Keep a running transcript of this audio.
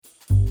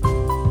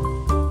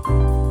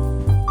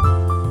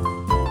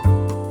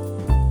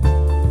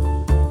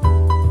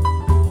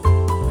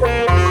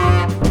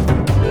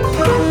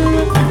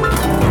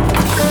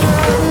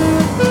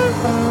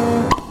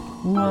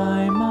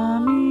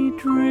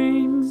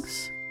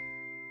Drinks.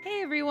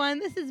 Hey everyone,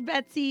 this is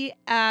Betsy.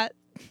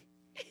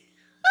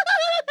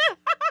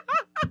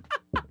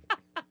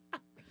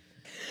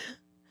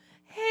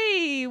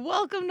 Hey,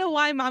 welcome to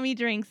Why Mommy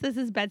Drinks. This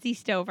is Betsy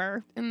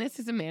Stover. And this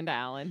is Amanda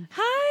Allen.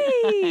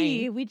 Hi.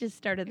 Hi. We just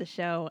started the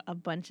show a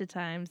bunch of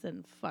times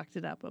and fucked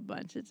it up a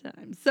bunch of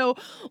times. So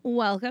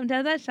welcome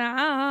to the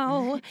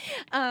show.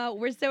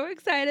 We're so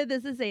excited.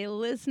 This is a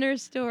listener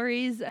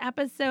stories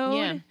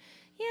episode.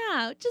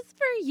 Yeah, just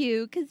for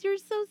you because you're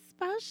so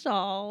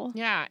special.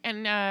 Yeah,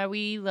 and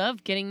we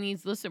love getting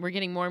these We're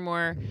getting more and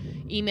more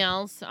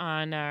emails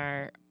on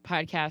our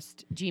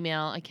podcast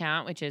Gmail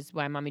account, which is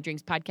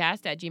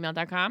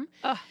whymommydrinkspodcast@gmail.com.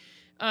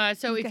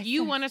 So if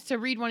you want us to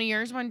read one of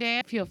yours one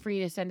day, feel free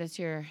to send us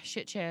your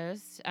shit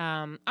shows.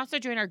 Also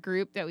join our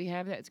group that we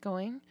have that's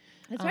going.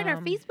 That's right, our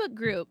Facebook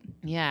group.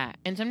 Yeah,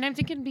 and sometimes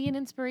it can be an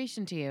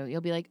inspiration to you.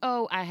 You'll be like,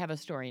 oh, I have a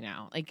story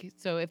now.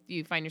 So if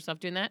you find yourself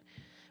doing that,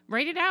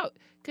 write it out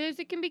because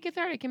it can be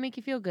cathartic. It can make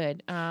you feel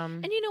good.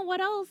 And you know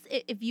what else?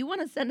 If you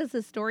want to send us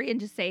a story and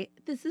just say,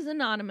 this is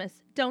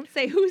anonymous, don't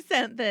say who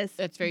sent this.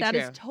 That's very That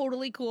true. is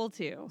totally cool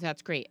too.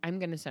 That's great. I'm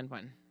going to send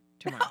one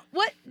tomorrow.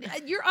 What?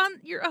 You're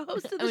a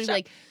host of I'm the gonna show. be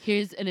like,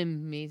 here's an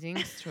amazing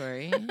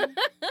story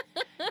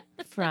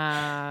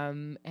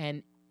from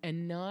an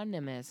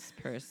anonymous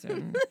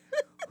person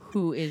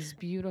who is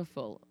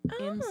beautiful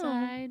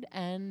inside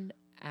and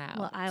out.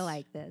 Well, I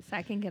like this.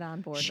 I can get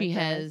on board She with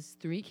has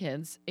 3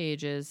 kids,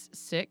 ages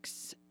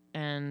 6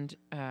 and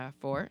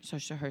 4. So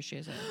she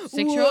has a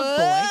 6-year-old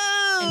boy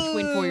and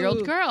twin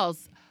 4-year-old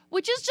girls,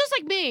 which is just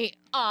like me,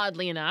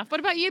 oddly enough. What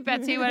about you,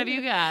 Betsy? What have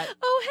you got?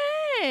 Oh,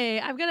 hey.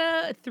 I've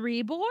got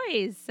 3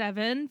 boys,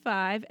 7,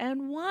 5,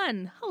 and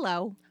 1.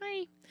 Hello.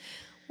 Hi.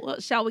 Well,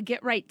 shall we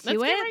get right to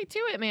Let's it? get right to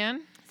it,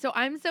 man. So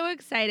I'm so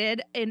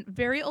excited. A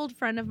very old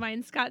friend of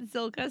mine, Scott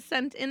Zilka,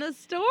 sent in a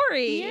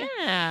story.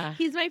 Yeah.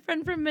 He's my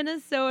friend from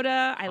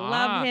Minnesota. I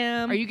love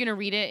him. Are you going to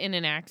read it in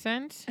an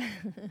accent?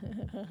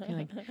 You're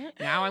like,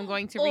 now I'm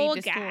going to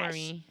read the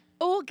story.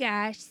 Oh,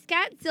 gosh.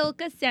 Scott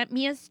Zilka sent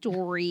me a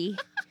story.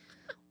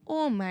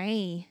 Oh,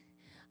 my.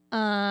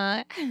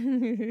 All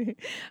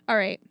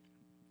right.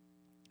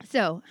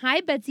 So,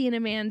 hi, Betsy and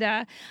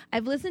Amanda.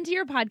 I've listened to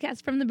your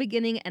podcast from the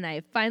beginning, and I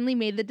have finally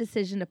made the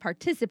decision to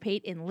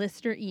participate in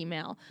listener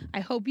email. I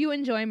hope you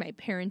enjoy my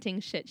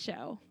parenting shit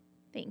show.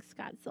 Thanks,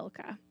 Scott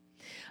Zilka.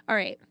 All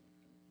right.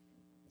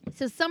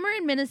 So summer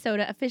in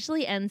Minnesota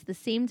officially ends the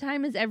same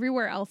time as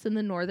everywhere else in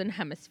the Northern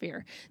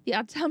Hemisphere, the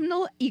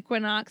autumnal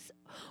equinox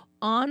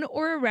on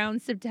or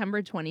around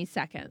September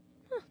 22nd.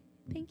 Huh,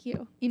 thank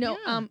you. You know,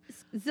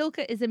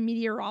 Zilka is a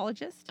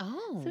meteorologist,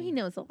 Oh. so he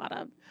knows a lot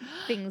of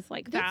things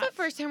like That's that. the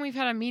first time we've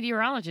had a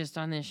meteorologist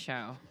on this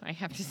show, I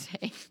have to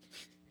say.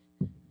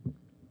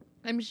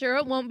 I'm sure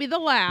it won't be the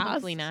last.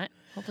 Hopefully not.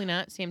 Hopefully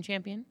not. Sam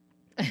Champion.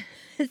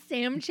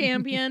 Sam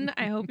Champion,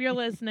 I hope you're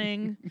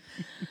listening.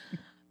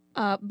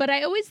 But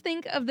I always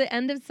think of the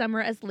end of summer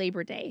as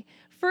Labor Day.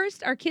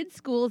 First, our kids'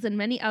 schools and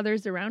many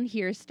others around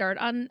here start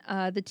on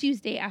the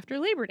Tuesday after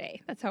Labor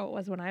Day. That's how it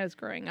was when I was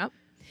growing up.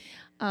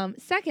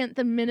 Second,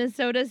 the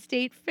Minnesota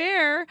State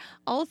Fair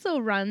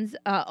also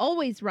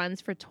always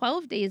runs for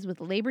 12 days with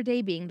Labor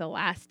Day being the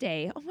last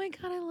day. Oh my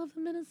God, I love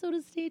the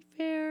Minnesota State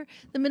Fair.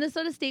 The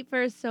Minnesota State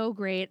Fair is so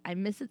great. I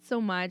miss it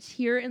so much.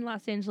 Here in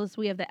Los Angeles,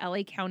 we have the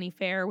LA County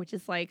Fair, which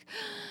is like,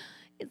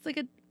 it's like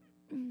a...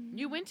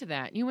 You went to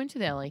that. You went to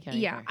the LA County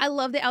Yeah, Fair. I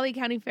love the LA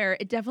County Fair.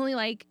 It definitely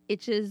like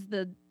itches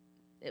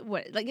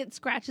it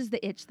scratches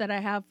the itch that I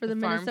have for the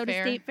farm Minnesota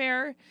fair? State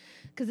Fair,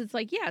 because it's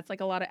like it's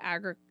like a lot of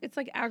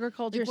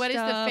agriculture Like, what is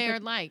stuff. the fair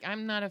like?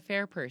 I'm not a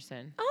fair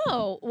person.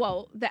 Oh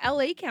well, the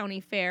LA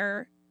County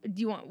Fair.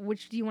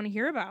 Which do you want to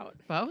hear about?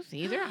 Both,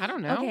 either? I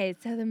don't know. Okay,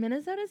 so the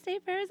Minnesota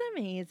State Fair is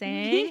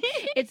amazing.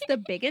 It's the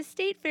biggest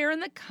state fair in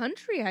the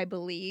country, I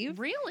believe.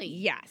 Really?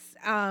 Yes.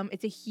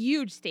 It's a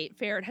huge state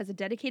fair. It has a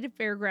dedicated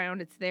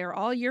fairground. It's there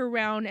all year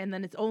round, and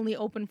then it's only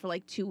open for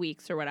like 2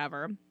 weeks or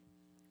whatever,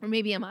 or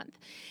maybe a month.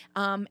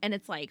 And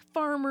it's like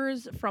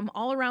farmers from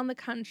all around the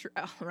country,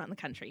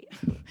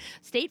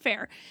 state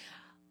fair.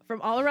 From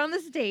all around the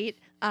state,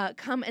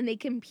 come and they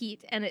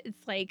compete, and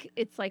it's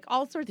like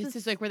all sorts of. This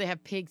is like where they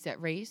have pigs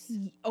that race?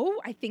 Oh,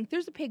 I think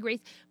there's a pig race.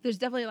 There's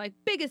definitely like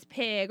biggest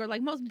pig or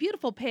like most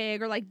beautiful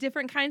pig or like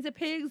different kinds of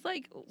pigs.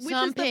 Like which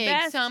is the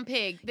best? Some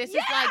pig. This is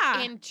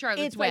like in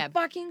Charlotte's It's Web. like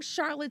fucking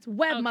Charlotte's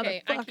Web,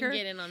 Okay, motherfucker. I can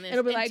get in on this.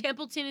 It'll be and like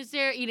Templeton is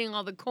there eating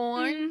all the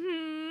corn.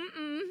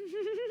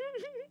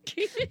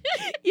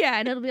 Yeah,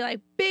 and it'll be like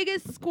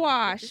biggest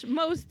squash,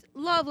 most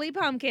lovely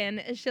pumpkin,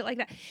 and shit like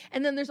that.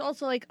 And then there's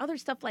also like other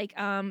stuff like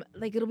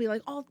it'll be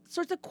like all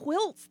sorts of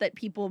quilts that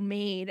people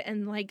made,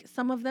 and like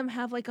some of them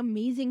have like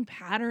amazing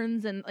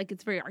patterns, and like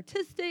it's very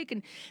artistic,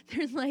 and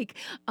there's like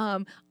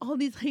all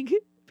these like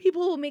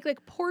people will make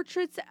like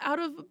portraits out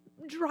of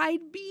dried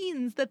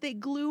beans that they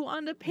glue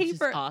onto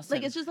paper. Which is awesome.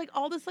 Like it's just like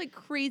all this like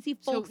crazy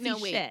folksy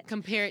shit.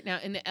 Compare it now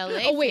in the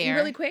LA Oh wait, fair.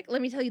 really quick,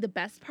 let me tell you the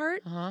best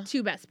part. Uh-huh.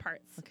 2 best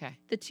parts. Okay.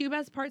 The 2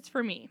 best parts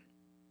for me.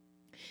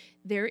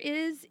 There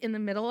is in the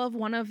middle of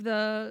one of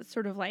the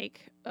sort of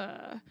like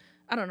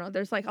I don't know,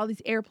 there's like all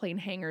these airplane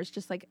hangars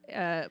just like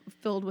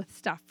filled with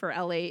stuff for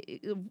LA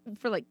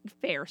for like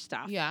fair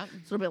stuff. Yeah.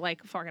 So it'll be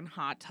like fucking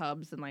hot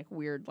tubs and like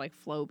weird like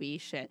Floby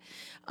shit.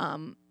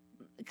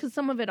 Because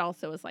some of it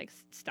also is like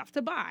stuff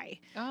to buy.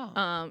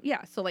 Oh.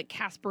 Yeah. So like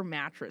Casper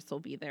mattress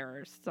will be there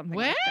or something.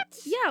 What? Like that.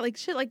 Yeah, like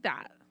shit like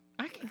that.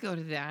 I could go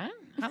to that.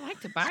 I like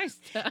to buy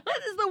stuff. That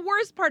is the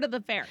worst part of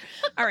the fair.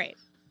 All right.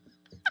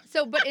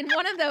 So, but in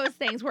one of those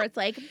things where it's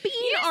like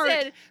bean art.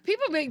 Said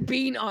people make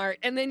bean art,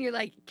 and then you're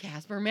like,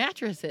 Casper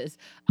mattresses.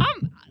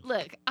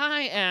 Look,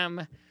 I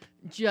am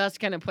just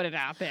going to put it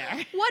out there.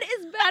 What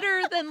is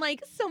better than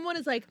like someone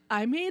is like,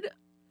 I made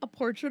a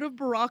portrait of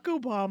Barack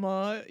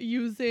Obama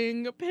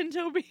using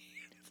pinto beans.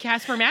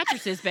 Casper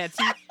mattresses,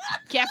 Betsy.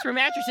 Casper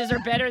mattresses are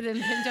better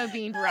than pinto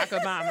bean Barack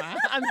Obama.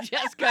 I'm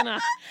gonna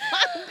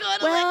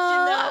let you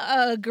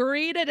know.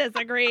 Agree to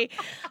disagree.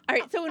 All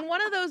right, so in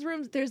one of those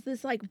rooms, there's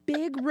this like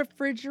big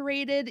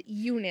refrigerated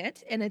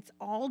unit, and it's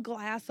all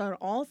glass on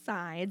all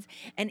sides,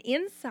 and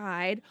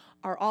inside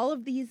are all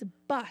of these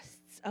busts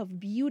of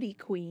beauty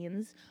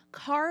queens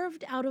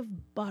carved out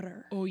of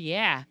butter. Oh,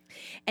 yeah.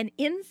 And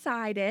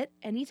inside it,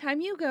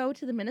 anytime you go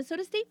to the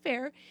Minnesota State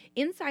Fair,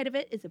 inside of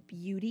it is a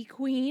beauty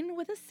queen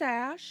with a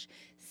sash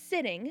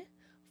sitting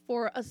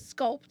for a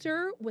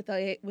sculptor with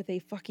a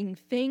fucking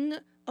thing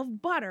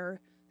of butter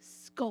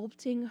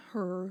sculpting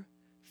her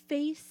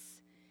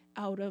face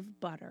out of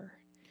butter.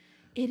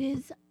 It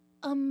is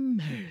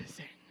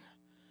amazing.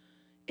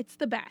 It's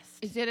the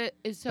best.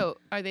 So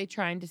are they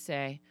trying to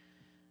say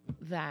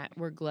that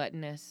we're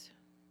gluttonous?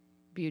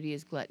 Beauty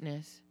is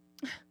gluttonous.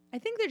 I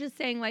think they're just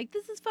saying like,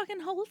 this is fucking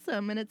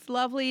wholesome and it's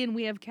lovely and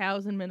we have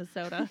cows in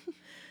Minnesota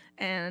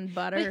and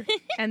butter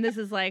and this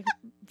is like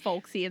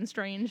folksy and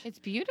strange. It's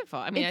beautiful.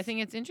 I mean, I think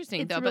it's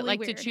interesting though, really but like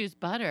weird. to choose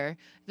butter,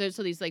 there's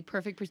so these like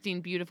perfect,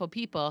 pristine, beautiful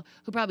people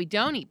who probably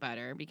don't eat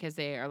butter because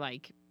they are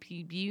like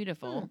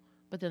beautiful,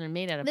 but then they're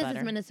made out of butter. This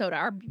is Minnesota.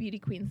 Our beauty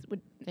queens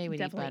would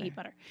definitely eat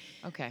butter.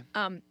 Okay.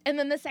 And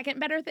then the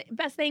second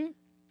best thing,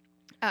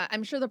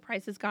 I'm sure the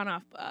price has gone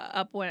up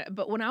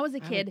but when I was a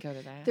kid, go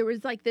to that. there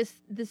was like this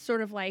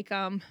sort of like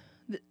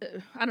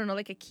I don't know,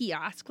 like a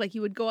kiosk. Like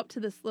you would go up to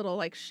this little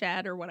like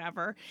shed or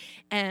whatever,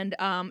 and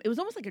it was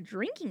almost like a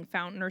drinking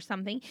fountain or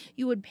something.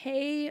 You would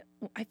pay.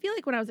 I feel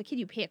like when I was a kid,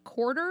 you pay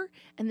 $0.25,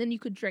 and then you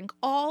could drink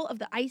all of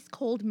the ice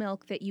cold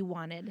milk that you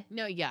wanted.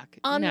 No, yuck.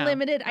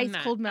 Unlimited ice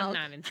cold milk.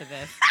 I'm not into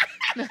this.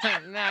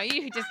 no,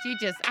 you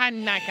just.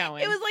 I'm not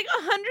going. It was like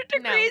 100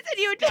 degrees, and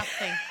you would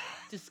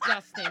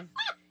disgusting.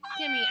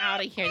 Get me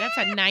out of here. That's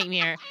a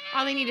nightmare.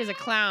 All they need is a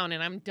clown,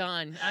 and I'm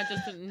done.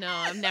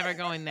 I'm never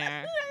going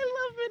there.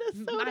 I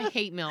love Minnesota. I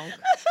hate milk.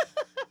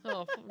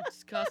 Oh,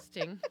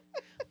 disgusting.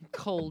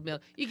 Cold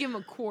milk. You give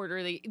them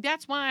 $0.25.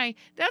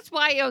 That's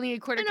why I only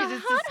eat $0.25 because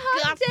it's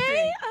hot disgusting.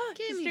 day.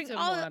 Give me drink some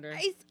all water.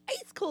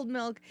 Ice cold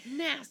milk.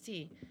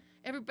 Nasty.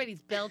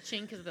 Everybody's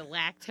belching because of the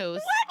lactose.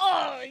 What?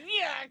 Oh,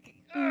 yuck.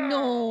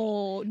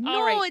 No,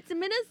 right. It's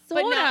Minnesota.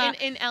 But no,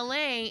 in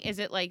LA, is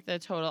it like the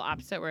total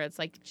opposite where it's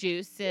like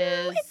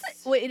juices?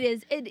 No, it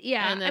is.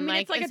 Yeah. And then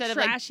it's like a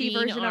trashy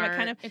version of it,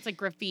 kind of. It's like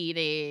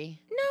graffiti.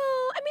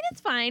 No,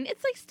 it's fine.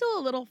 It's like still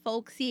a little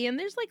folksy, and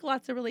there's like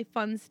lots of really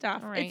fun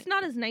stuff. Right. It's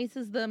not as nice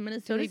as the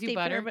Minnesota State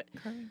Fair, but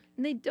carving?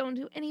 They don't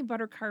do any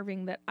butter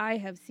carving that I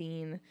have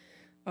seen.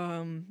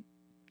 Do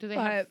they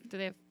have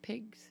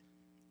pigs?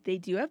 They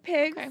do have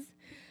pigs. Okay.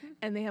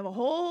 And they have a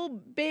whole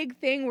big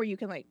thing where you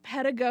can like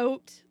pet a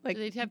goat. Like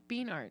do they have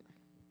bean art?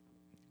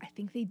 I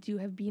think they do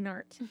have bean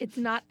art. It's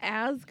not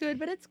as good,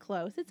 but it's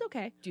close. It's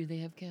okay. Do they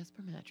have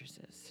Casper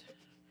mattresses?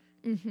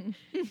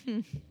 Mm-hmm.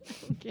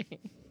 Okay.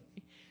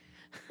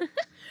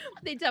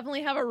 They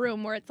definitely have a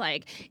room where it's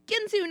like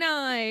Ginsu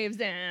knives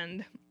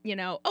and,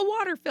 a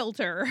water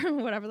filter,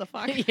 whatever the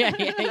fuck. Yeah.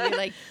 You're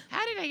like,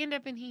 how did I end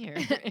up in here?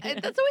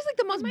 That's always like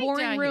the most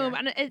boring room.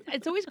 Here? And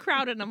it's always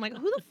crowded. And I'm like,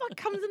 who the fuck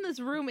comes in this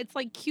room? It's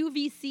like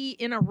QVC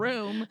in a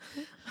room.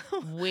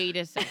 Wait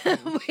a second.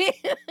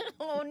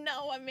 Oh,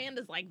 no.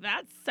 Amanda's like,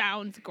 that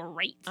sounds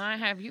great.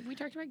 We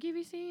talked about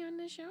QVC on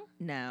this show?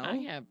 No. I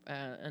have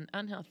an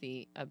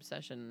unhealthy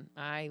obsession.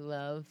 I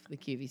love the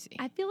QVC.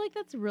 I feel like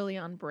that's really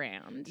on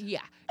brand. Yeah.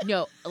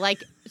 No,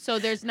 so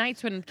there's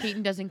nights when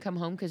Caden doesn't come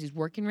home because he's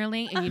working real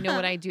late, and you know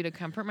what I do to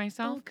comfort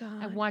myself? Oh,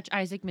 God. I watch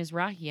Isaac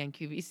Mizrahi on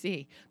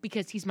QVC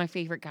because he's my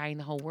favorite guy in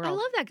the whole world. I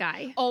love that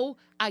guy. Oh,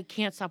 I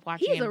can't stop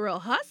watching him. He's a real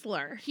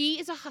hustler. He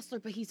is a hustler,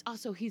 but he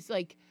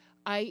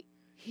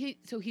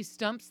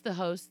stumps the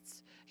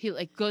hosts.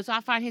 He goes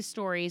off on his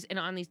stories and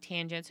on these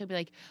tangents. He'll be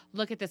like,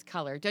 look at this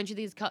color. Don't you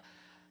think this color?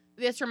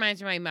 This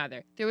reminds me of my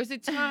mother. There was a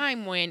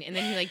time when, and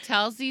then he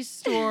tells these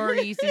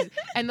stories,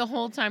 and the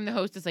whole time the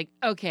host is like,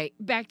 okay,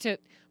 back to,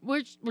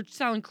 we're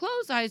selling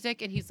clothes,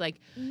 Isaac. And he's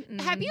like,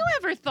 have you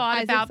ever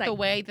thought about the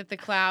way that the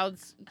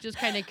clouds just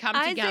kind of come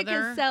together?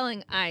 Isaac is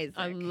selling Isaac.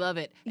 I love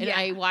it. And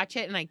I watch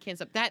it and I can't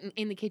stop that. And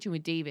In the Kitchen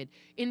with David.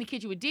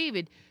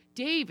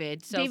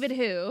 David sells, David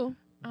who?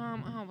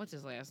 What's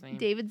his last name?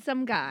 David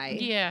some guy.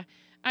 Yeah.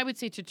 I would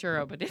say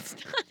Turturro, but it's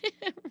not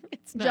him.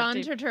 It's not John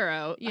David.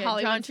 Turturro, Yeah,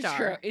 Hollywood John star.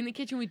 Turturro. In the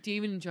Kitchen with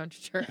David and John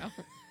Turturro.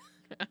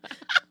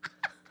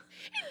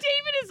 And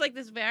David is like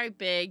this very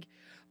big,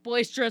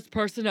 boisterous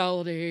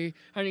personality,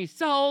 and he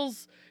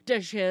sells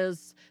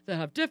dishes that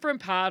have different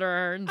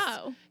patterns.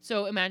 Oh.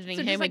 So imagining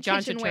So him just and like John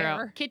kitchenware.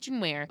 Turturro.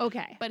 Kitchenware.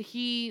 Okay. But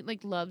he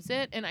like loves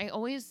it, and I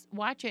always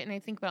watch it and I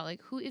think about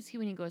like, who is he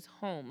when he goes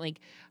home? Like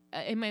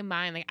in my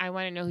mind, like I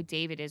want to know who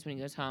David is when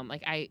he goes home.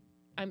 Like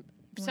I'm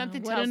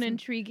something what tells an me.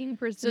 intriguing So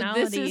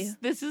personality.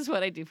 this is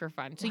what I do for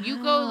fun. So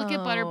you go look at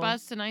Wow.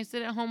 Butterbust, and I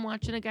sit at home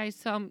watching a guy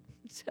sell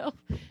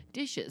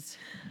dishes.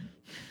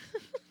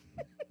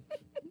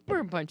 We're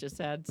a bunch of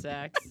sad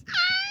sacks.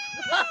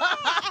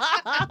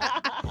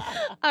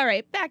 All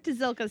right, back to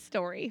Zilka's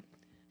story.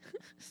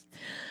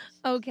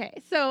 Okay,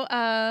 so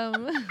I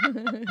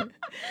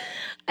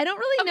don't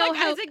really know like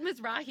how Isaac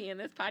Mizrahi in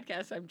this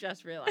podcast. I've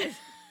just realized.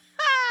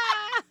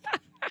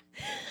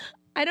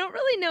 I don't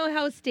really know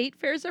how state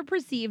fairs are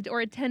perceived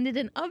or attended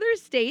in other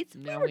states.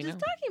 No, we were we just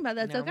know. talking about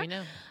that, Now Zilka. we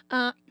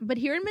know. But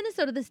here in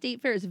Minnesota, the state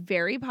fair is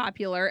very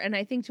popular, and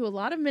I think to a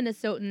lot of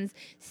Minnesotans,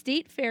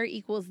 state fair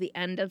equals the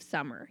end of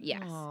summer.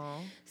 Yes.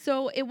 Aw.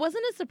 So it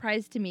wasn't a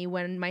surprise to me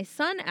when my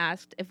son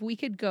asked if we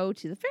could go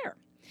to the fair.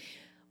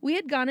 We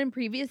had gone in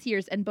previous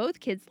years, and both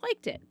kids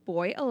liked it.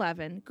 Boy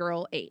 11,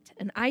 girl 8.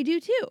 And I do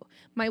too.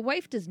 My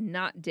wife does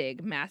not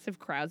dig massive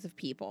crowds of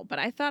people, but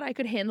I thought I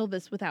could handle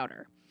this without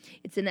her.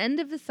 It's an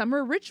end of the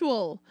summer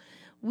ritual.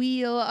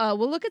 We'll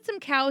look at some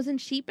cows and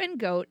sheep and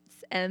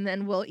goats, and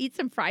then we'll eat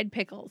some fried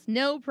pickles.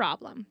 No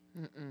problem.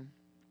 Mm-mm.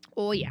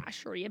 Oh, yeah,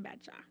 sure, you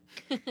betcha.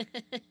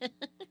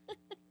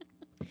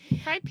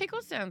 Fried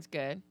pickle sounds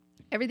good.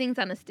 Everything's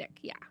on a stick,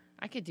 yeah.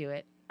 I could do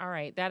it. All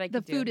right, that I The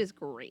could do. food is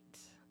great.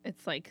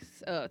 It's like,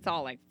 it's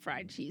all like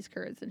fried cheese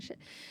curds and shit.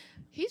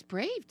 He's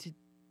brave to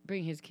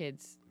bring his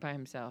kids by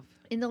himself.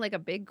 Into like a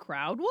big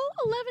crowd. Well,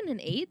 11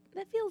 and 8,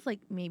 that feels like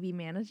maybe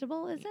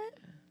manageable, is it?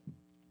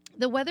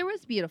 The weather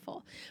was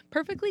beautiful,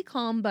 perfectly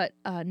calm, but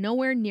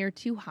nowhere near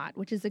too hot,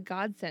 which is a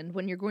godsend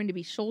when you're going to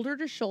be shoulder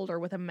to shoulder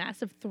with a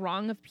massive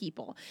throng of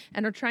people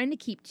and are trying to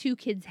keep 2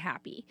 kids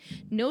happy.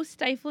 No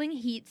stifling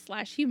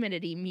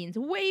heat/humidity means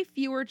way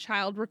fewer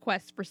child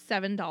requests for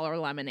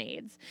 $7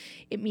 lemonades.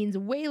 It means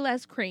way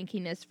less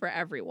crankiness for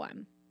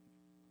everyone.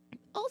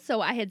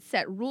 Also, I had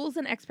set rules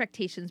and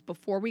expectations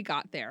before we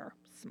got there.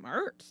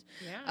 Smart.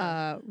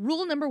 Yeah.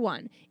 Rule number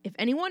 1, if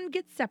anyone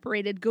gets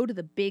separated, go to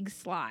the big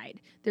slide.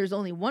 There's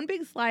only one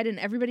big slide and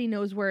everybody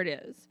knows where it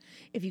is.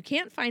 If you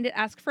can't find it,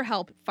 ask for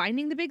help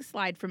finding the big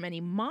slide from any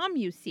mom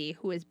you see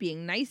who is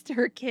being nice to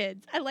her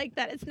kids. I like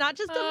that. It's not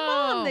just a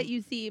mom that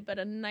you see, but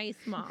a nice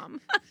mom.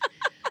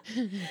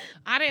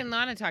 I didn't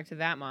want to talk to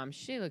that mom.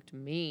 She looked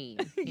mean.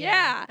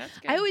 Yeah. That's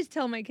good. I always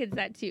tell my kids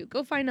that too.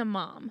 Go find a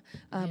mom.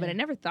 But Yeah. I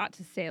never thought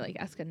to say, like,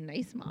 ask a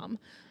nice mom.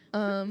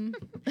 Mom,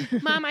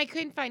 I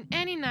couldn't find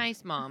any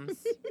nice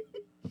moms.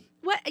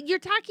 What? You're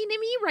talking to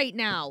me right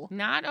now.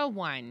 Not a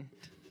one.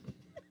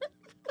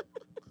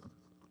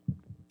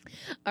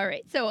 All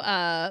right. So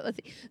let's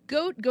see.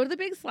 Go to the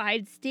big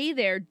slide. Stay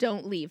there.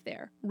 Don't leave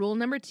there. Rule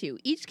number 2.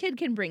 Each kid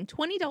can bring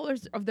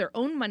 $20 of their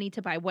own money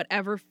to buy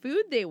whatever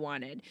food they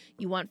wanted.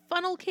 You want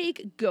funnel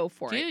cake? Go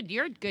for it. Dude,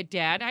 you're a good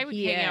dad. I would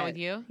hang out with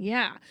you.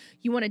 Yeah.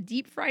 You want a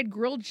deep fried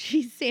grilled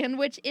cheese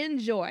sandwich?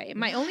 Enjoy.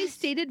 My only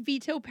stated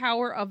veto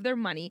power of their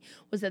money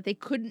was that they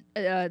couldn't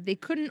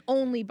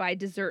only buy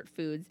dessert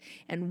foods,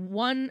 and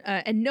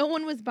no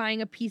one was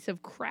buying a piece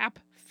of crap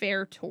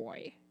fair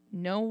toy.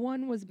 No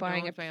one was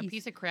buying a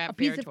piece of crap. a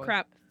piece fair of toy.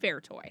 crap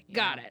fair toy. Yeah.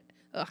 Got it.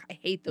 Ugh, I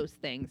hate those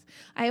things.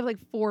 I have like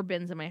 4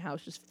 bins in my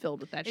house just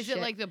filled with that Is shit. it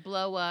like the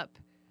blow up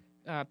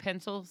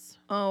pencils?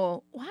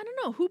 Oh, well, I don't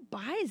know who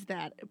buys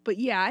that, but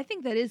yeah, I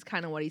think that is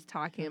kind of what he's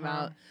talking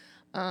about.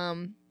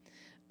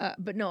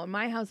 But no, in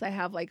my house I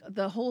have like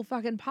the whole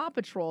fucking Paw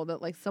Patrol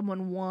that like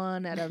someone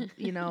won at a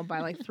by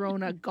like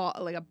throwing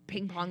like a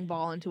ping pong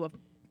ball into a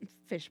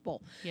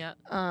fishbowl. Yeah.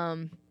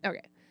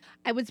 Okay.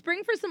 I would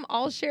spring for some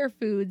all-share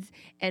foods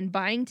and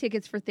buying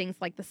tickets for things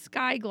like the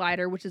Sky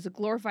Glider, which is a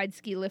glorified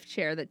ski lift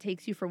chair that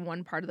takes you from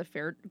one part of the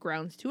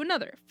fairgrounds to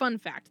another. Fun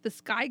fact, the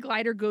Sky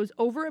Glider goes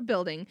over a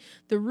building,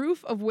 the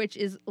roof of which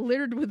is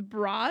littered with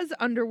bras,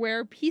 underwear,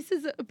 a piece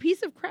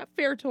of crap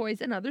fair toys,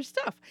 and other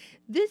stuff.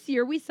 This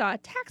year we saw a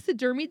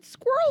taxidermied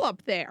squirrel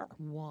up there.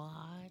 What?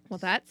 Well,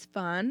 that's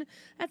fun.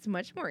 That's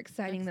much more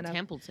exciting than a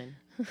Templeton.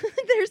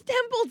 There's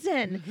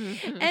Templeton.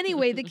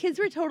 Anyway, the kids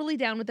were totally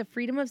down with the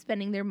freedom of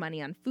spending their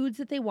money on foods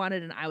that they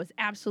wanted, and I was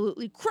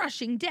absolutely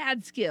crushing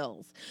dad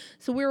skills.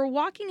 So we were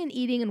walking and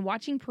eating and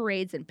watching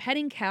parades and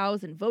petting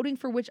cows and voting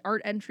for which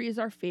art entry is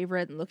our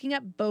favorite and looking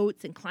at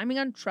boats and climbing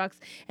on trucks.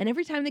 And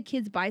every time the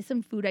kids buy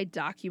some food, I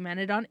document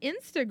it on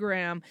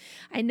Instagram.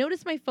 I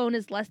noticed my phone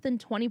is less than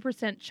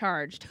 20%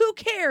 charged. Who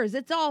cares?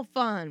 It's all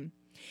fun.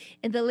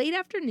 In the late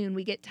afternoon,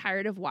 we get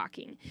tired of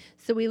walking.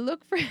 So we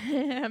look for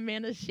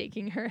Amanda's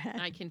shaking her head.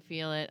 I can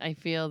feel it. I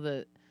feel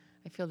the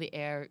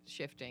air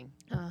shifting.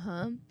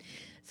 Uh-huh.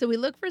 So we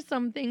look for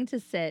something to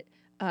sit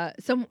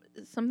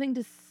something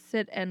to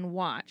sit and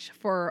watch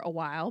for a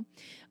while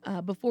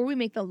before we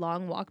make the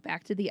long walk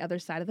back to the other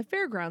side of the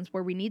fairgrounds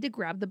where we need to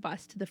grab the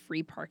bus to the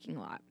free parking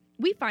lot.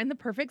 We find the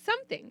perfect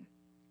something.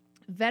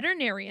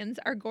 Veterinarians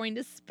are going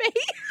to spay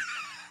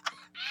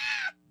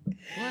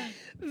What?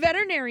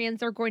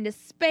 Veterinarians are going to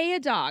spay a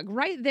dog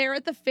right there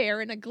at the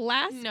fair in a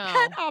glass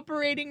pet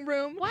operating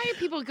room. Why are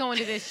people going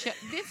to this show?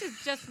 This is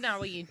just not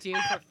what you do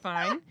for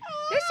fun.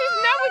 This is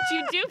not what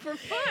you do for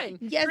fun.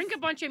 Yes. Drink a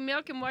bunch of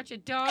milk and watch a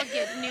dog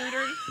get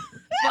neutered.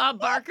 Bob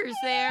Barker's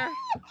there.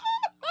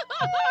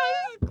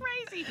 This is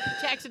crazy.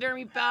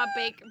 Taxidermy Bob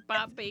Baker.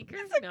 Bob Baker?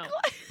 No.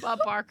 Bob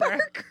Barker.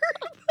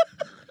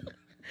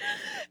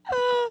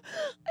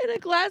 In a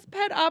glass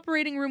pet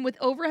operating room with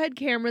overhead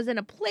cameras and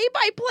a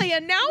play-by-play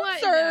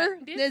announcer.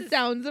 This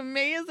sounds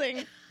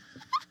amazing.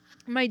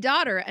 My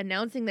daughter,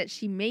 announcing that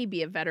she may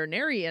be a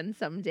veterinarian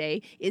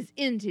someday, is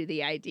into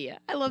the idea.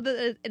 I love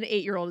that an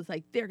 8-year-old is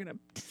like, they're going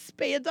to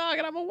spay a dog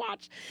and I'm going to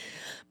watch.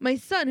 My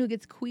son, who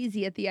gets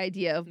queasy at the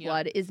idea of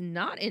blood, is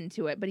not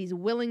into it, but he's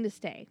willing to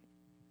stay.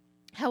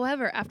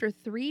 However, after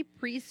 3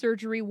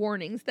 pre-surgery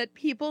warnings that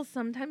people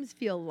sometimes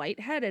feel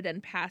lightheaded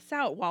and pass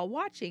out while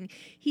watching,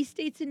 he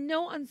states in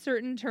no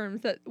uncertain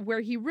terms that where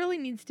he really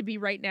needs to be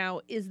right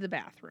now is the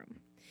bathroom.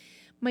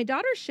 My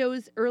daughter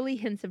shows early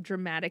hints of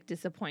dramatic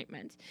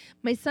disappointment.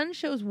 My son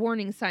shows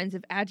warning signs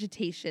of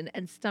agitation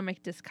and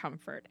stomach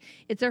discomfort.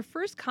 It's our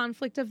first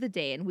conflict of the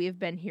day, and we have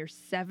been here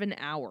 7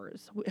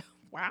 hours.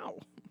 Wow.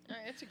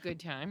 That's a good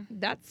time.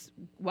 That's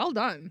well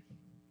done.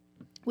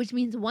 Which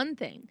means one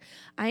thing,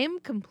 I am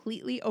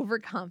completely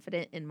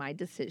overconfident in my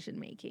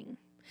decision making.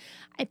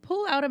 I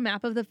pull out a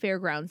map of the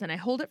fairgrounds and I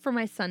hold it for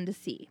my son to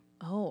see.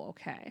 Oh,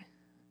 okay.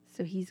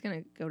 So he's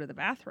going to go to the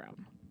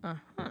bathroom.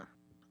 Uh-huh.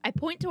 I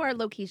point to our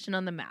location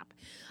on the map.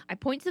 I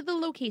point to the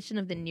location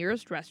of the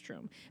nearest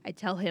restroom. I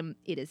tell him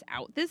it is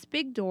out this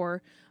big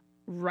door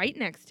right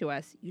next to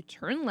us. You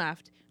turn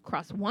left,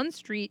 cross one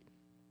street,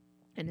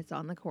 and it's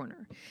on the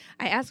corner.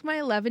 I ask my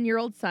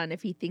 11-year-old son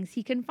if he thinks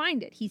he can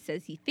find it. He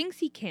says he thinks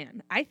he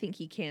can. I think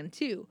he can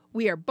too.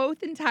 We are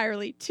both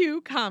entirely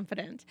too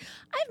confident.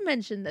 I've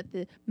mentioned that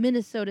the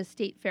Minnesota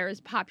State Fair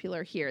is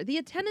popular here. The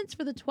attendance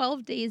for the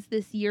 12 days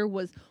this year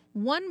was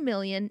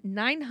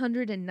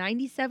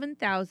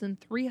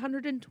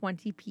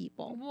 1,997,320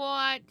 people.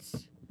 What?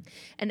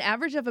 An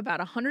average of about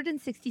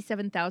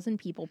 167,000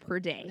 people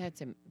per day.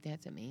 That's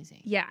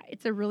amazing. Yeah,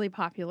 it's a really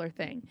popular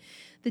thing.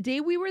 The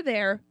day we were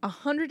there,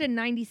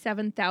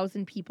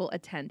 197,000 people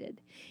attended.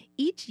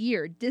 Each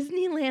year,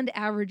 Disneyland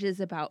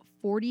averages about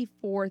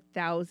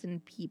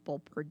 44,000 people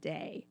per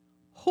day.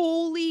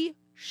 Holy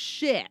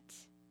shit.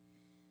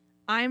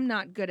 I'm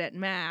not good at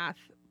math,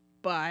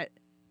 but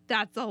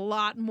that's a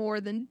lot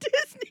more than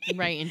Disney.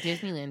 Right, and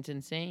Disneyland's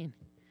insane.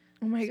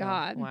 Oh my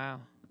God. Wow.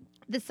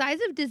 The size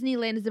of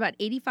Disneyland is about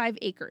 85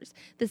 acres.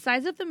 The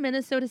size of the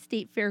Minnesota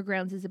State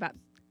Fairgrounds is about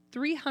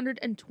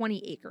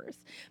 320 acres.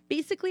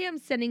 Basically, I'm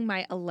sending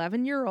my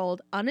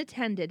 11-year-old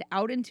unattended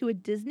out into a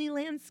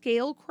Disneyland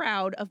scale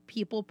crowd of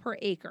people per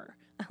acre.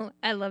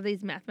 I love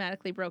these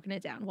mathematically broken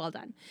it down. Well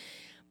done.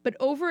 But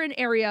over an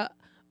area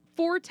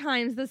 4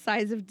 times the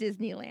size of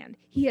Disneyland.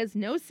 He has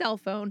no cell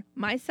phone.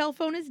 My cell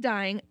phone is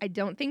dying. I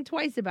don't think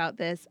twice about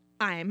this.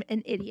 I'm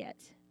an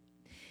idiot.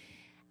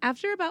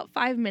 After about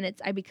 5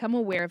 minutes, I become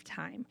aware of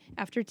time.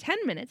 After 10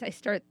 minutes, I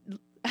start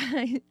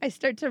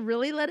to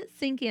really let it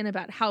sink in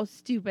about how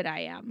stupid I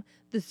am.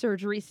 The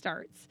surgery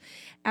starts.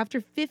 After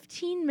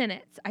 15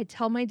 minutes, I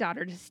tell my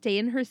daughter to stay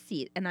in her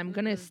seat, and I'm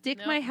going to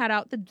stick my head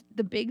out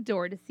the big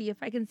door to see if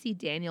I can see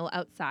Daniel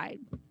outside.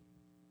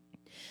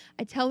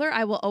 I tell her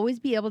I will always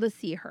be able to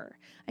see her.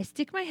 I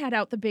stick my head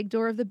out the big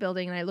door of the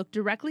building, and I look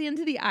directly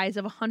into the eyes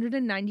of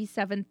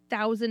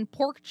 197,000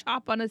 pork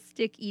chop on a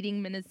stick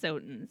eating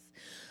Minnesotans.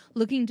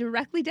 Looking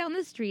directly down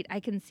the street, I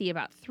can see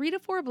about 3 to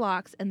 4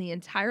 blocks, and the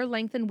entire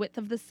length and width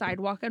of the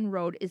sidewalk and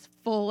road is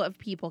full of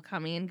people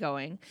coming and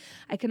going.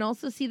 I can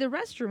also see the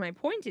restroom I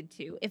pointed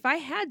to. If I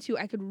had to,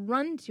 I could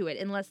run to it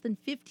in less than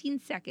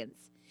 15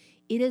 seconds.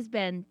 It has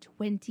been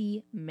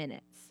 20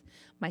 minutes.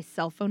 My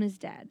cell phone is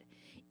dead.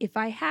 If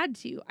I had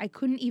to, I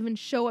couldn't even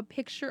show a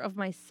picture of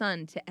my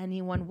son to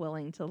anyone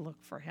willing to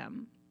look for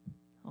him.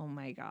 Oh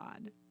my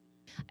God.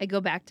 I go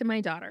back to my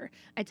daughter.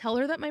 I tell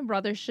her that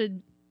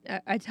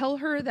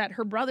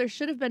her brother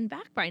should have been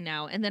back by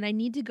now, and that I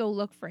need to go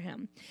look for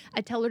him.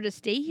 I tell her to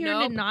stay here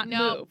and not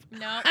move.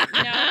 No.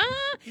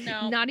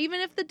 Not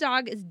even if the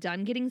dog is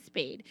done getting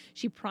spayed.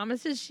 She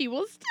promises she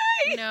will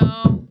stay.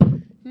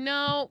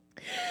 No.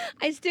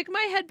 I stick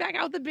my head back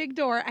out the big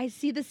door. I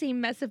see the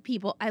same mess of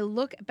people. I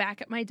look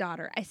back at my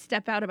daughter. I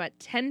step out about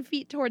 10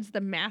 feet towards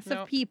the mass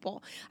of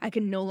people. I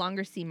can no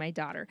longer see my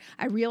daughter.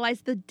 I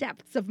realize the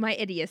depths of my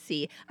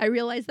idiocy. I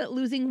realize that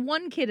losing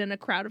one kid in a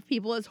crowd of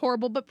people is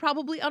horrible, but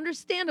probably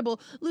understandable.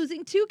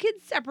 Losing 2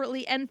 kids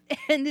separately and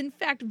in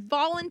fact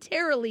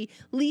voluntarily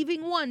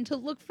leaving one to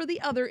look for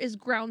the other is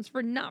grounds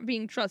for not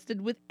being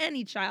trusted with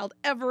any child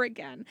ever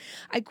again.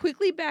 I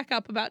quickly back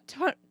up about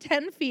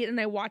 10 feet and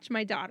I watch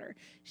my daughter.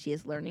 She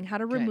is learning how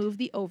to remove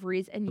the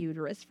ovaries and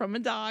uterus from a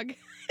dog.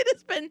 It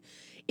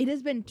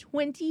has been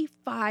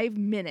 25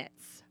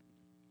 minutes.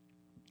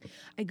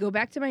 I go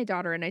back to my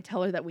daughter and I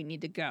tell her that we need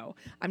to go.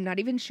 I'm not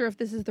even sure if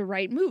this is the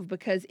right move,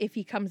 because if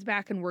he comes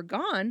back and we're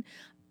gone,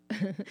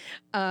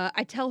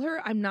 I tell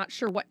her I'm not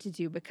sure what to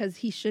do because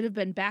he should have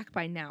been back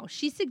by now.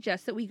 She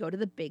suggests that we go to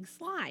the big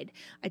slide.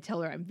 I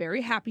tell her I'm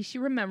very happy she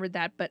remembered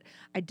that, but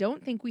I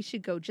don't think we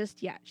should go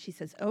just yet. She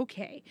says,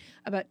 okay.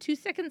 About 2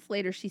 seconds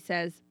later, she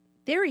says,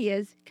 there he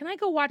is. Can I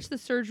go watch the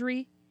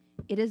surgery?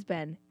 It has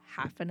been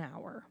half an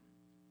hour.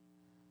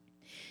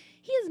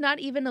 He is not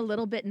even a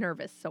little bit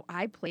nervous, so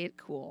I play it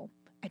cool.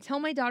 I tell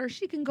my daughter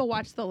she can go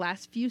watch the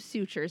last few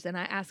sutures, and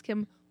I ask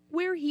him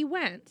where he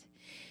went.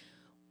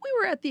 We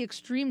were at the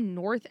extreme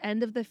north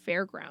end of the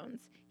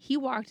fairgrounds. He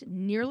walked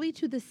nearly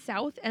to the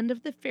south end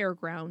of the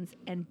fairgrounds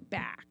and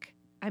back.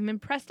 I'm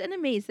impressed and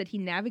amazed that he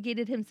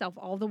navigated himself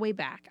all the way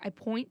back. I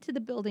point to the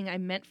building I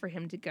meant for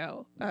him to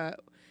go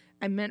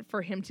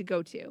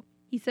to.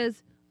 He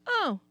says,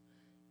 oh,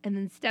 and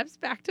then steps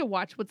back to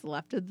watch what's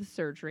left of the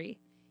surgery.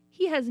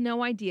 He has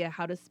no idea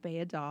how to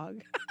spay a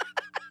dog.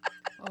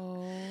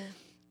 Oh.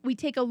 We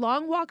take a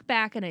long walk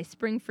back and I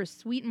spring for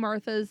Sweet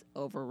Martha's,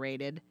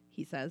 overrated,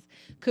 he says,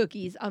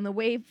 cookies on the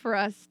way for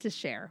us to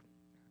share.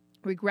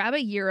 We grab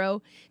a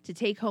gyro to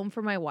take home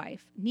for my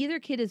wife. Neither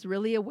kid is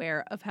really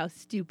aware of how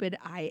stupid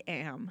I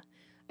am.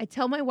 I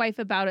tell my wife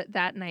about it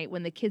that night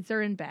when the kids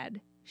are in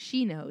bed.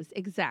 She knows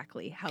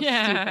exactly how stupid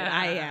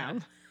I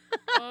am.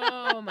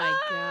 Oh my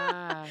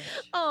gosh.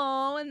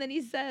 Oh, and then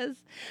he says,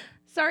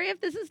 sorry if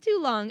this is too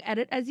long.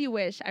 Edit as you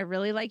wish. I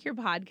really like your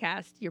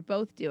podcast. You're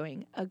both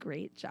doing a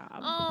great job.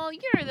 Oh,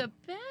 you're the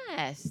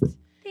best.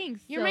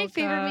 Thanks, You're my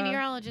favorite Silka.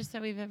 meteorologist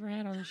that we've ever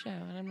had on the show,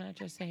 and I'm not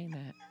just saying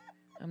that.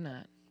 I'm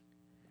not.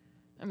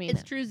 I mean,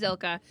 It's true,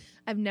 Zilka.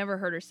 I've never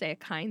heard her say a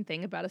kind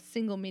thing about a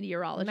single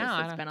meteorologist No, I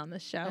that's don't- been on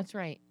this show. that's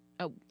right.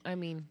 Oh, I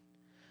mean,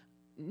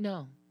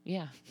 no,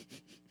 yeah.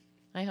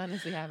 I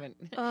honestly haven't.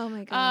 Oh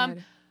my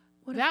god.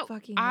 What that a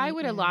fucking I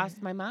would have nightmare.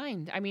 lost my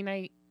mind. I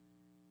mean,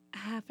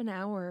 half an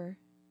hour.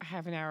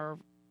 half an hour,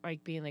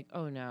 like being like,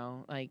 oh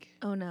no, like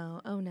Oh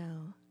no. Oh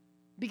no.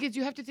 because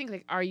you have to think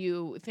like, are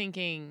you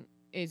thinking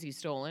is he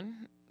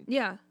stolen,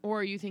 Yeah.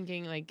 or are you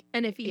thinking like,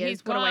 And if he He's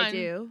is, what do I gone.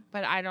 do?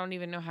 but I don't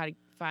even know how to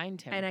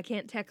find him. And I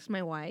can't text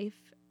my wife,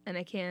 and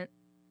I can't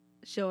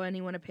show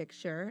anyone a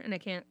picture, and I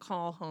can't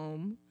call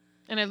home.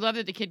 And I love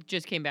that the kid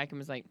just came back and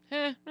was like,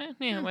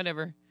 yeah,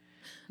 whatever,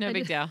 no I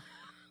big deal.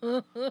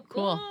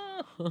 Cool.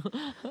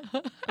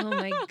 Oh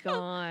my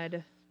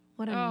god.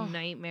 What a Oh.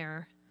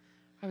 nightmare.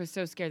 I was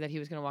so scared that he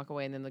was going to walk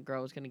away and then the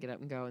girl was going to get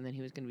up and go and then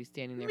he was going to be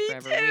standing there Me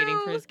forever waiting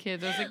for too. his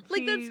kids. I was like,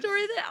 Like that "Please."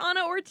 story that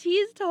Anna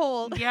Ortiz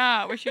told.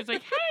 Yeah, where she was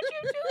like, how did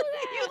you do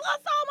You that?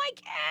 lost all my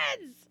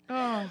kids.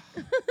 Oh,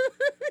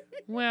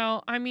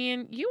 well, I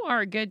mean, you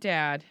are a good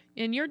dad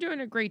and you're doing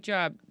a great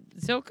job.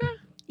 Zilka?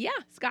 Yeah,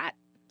 Scott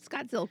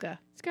Zilka.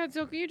 Scott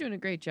Zilka, you're doing a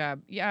great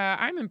job. Yeah,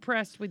 I'm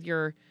impressed with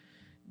your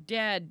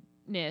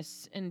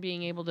dadness and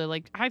being able to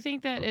like. I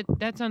think that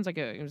that sounds like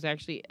it was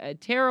actually a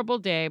terrible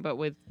day, but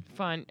with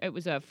fun. It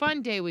was a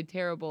fun day with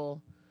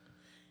terrible.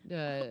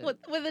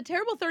 With a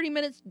terrible 30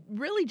 minutes,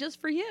 really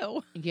just for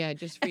you. Yeah,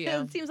 just for you.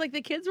 It seems like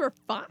the kids were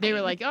fine. They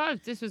were like, "Oh,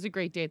 this was a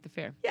great day at the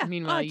fair." yeah.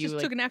 Meanwhile, I you just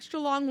like, took an extra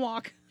long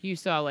walk. you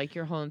saw like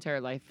your whole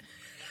entire life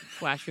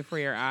flash before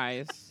your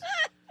eyes.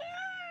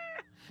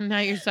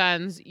 Not your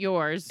son's,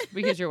 yours,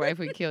 because your wife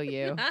would kill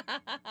you.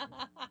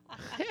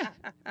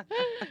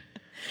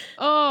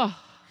 Oh,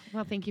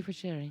 well, thank you for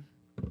sharing.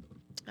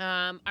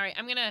 All right,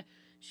 I'm gonna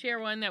share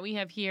one that we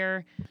have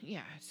here.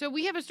 Yeah, so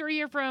we have a story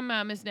here from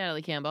Miss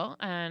Natalie Campbell,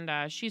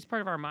 and she's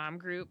part of our mom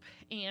group.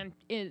 And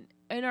in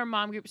our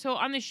mom group, so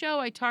on the show,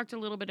 I talked a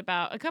little bit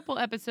about a couple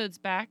episodes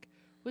back.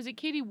 Was it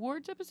Katie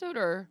Ward's episode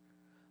or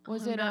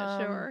was I'm it?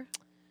 not sure.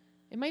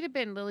 It might have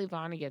been Lily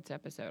Vonnegut's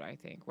episode, I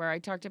think, where I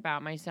talked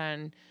about my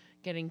son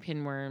getting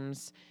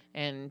pinworms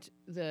and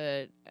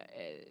the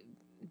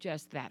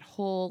just that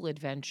whole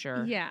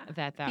adventure Yeah,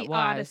 that the was.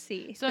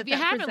 Odyssey. So if you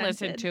haven't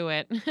listened to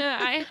it,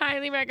 I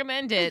highly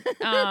recommend it.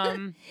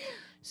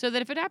 So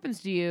that if it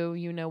happens to you,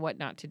 you know what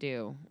not to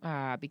do,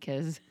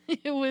 because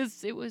it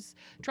was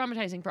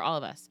traumatizing for all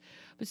of us.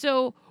 But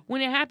so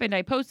when it happened,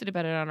 I posted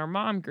about it on our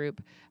mom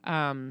group,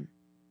 and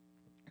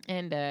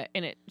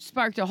it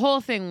sparked a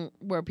whole thing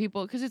where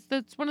people, because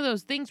it's one of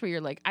those things where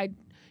you're like,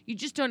 you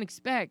just don't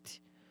expect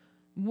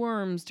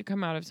worms to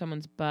come out of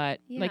someone's butt.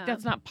 Like Yeah.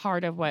 that's not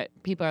part of what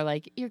people are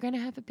like. You're gonna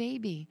have a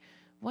baby.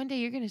 One day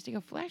you're gonna stick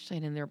a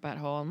flashlight in their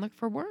butthole and look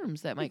for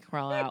worms that might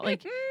crawl out.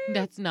 Like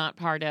that's not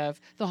part of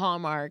the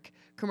Hallmark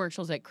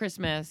commercials at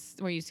Christmas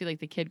where you see like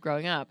the kid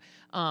growing up.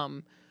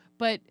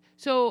 But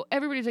so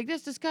everybody's like,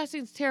 "This is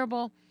disgusting. It's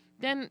terrible."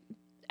 Then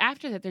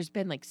after that, there's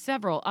been like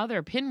several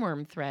other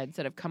pinworm threads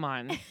that have come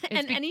on.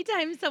 And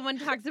anytime someone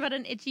talks about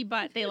an itchy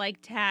butt, they like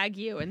tag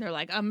you and they're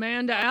like,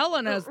 Amanda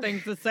Allen has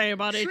things to say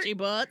about itchy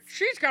butts.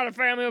 She's got a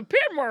family of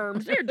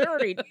pinworms. They're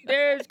dirty.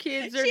 Those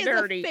kids are She has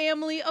dirty. a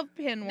family of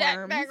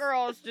pinworms. That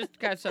girl's just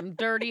got some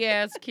dirty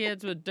ass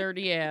kids with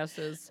dirty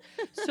asses.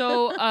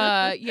 So,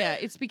 yeah,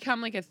 it's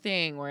become like a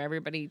thing where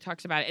everybody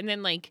talks about it. And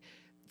then, like,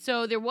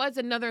 So there was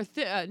another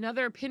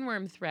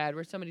pinworm thread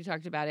where somebody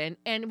talked about it,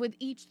 and with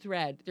each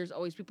thread, there's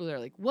always people that are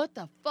like, "What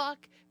the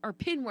fuck are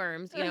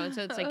pinworms?" You know, and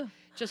so it's like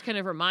just kind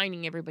of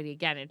reminding everybody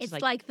again. It's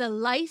like the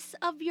lice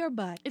of your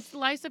butt. It's the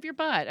lice of your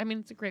butt. I mean,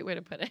 it's a great way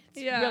to put it.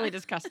 It's really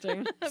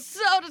disgusting.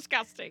 So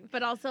disgusting.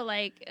 But also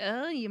like,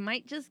 oh, you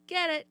might just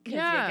get it because you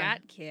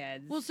got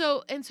kids. Well,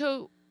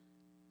 so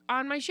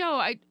on my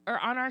show,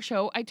 on our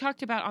show, I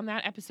talked about on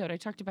that episode. I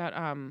talked about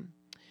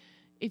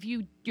if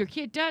your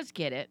kid does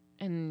get it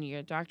and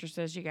your doctor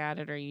says you got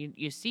it, or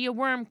you see a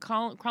worm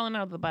crawling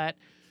out of the butt,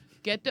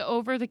 get the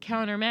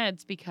over-the-counter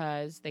meds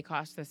because they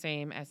cost the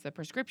same as the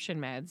prescription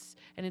meds,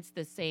 and it's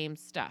the same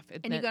stuff.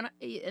 And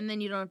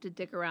then you don't have to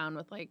dick around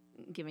with like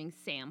giving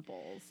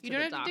samples. You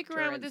don't have to dick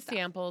around with the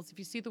samples. If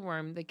you see the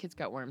worm, the kid's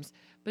got worms.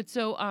 But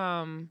so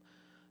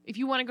if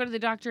you want to go to the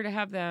doctor to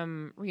have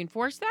them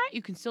reinforce that,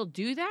 you can still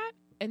do that.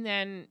 And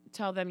then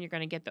tell them you're going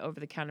to get the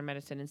over-the-counter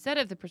medicine instead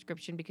of the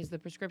prescription, because the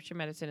prescription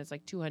medicine is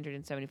like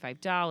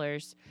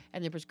 $275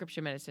 and the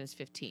prescription medicine is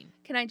 $15.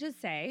 Can I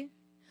just say,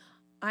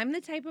 I'm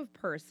the type of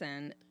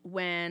person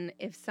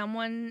if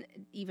someone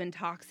even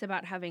talks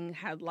about having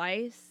had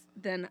lice,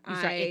 then you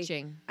start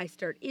itching. I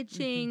start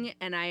itching,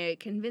 and I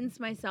convince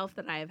myself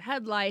that I have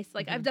head lice.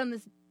 Like I've done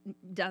this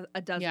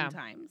a dozen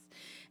times.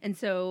 And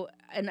so,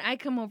 and I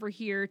come over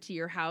here to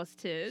your house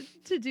to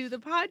do the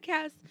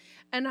podcast,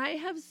 and I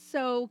have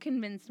so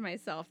convinced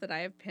myself that I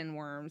have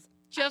pinworms.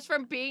 Just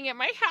from being at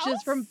my house?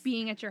 Just from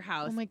being at your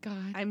house. Oh my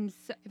God.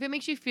 If it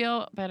makes you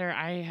feel better,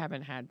 I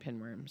haven't had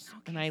pinworms.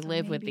 Okay, and I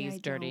live with these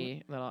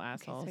dirty little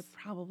assholes. Okay, so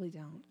I probably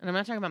don't. And I'm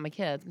not talking about my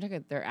kids. I'm talking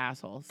about their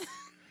assholes.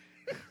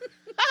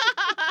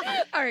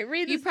 All right,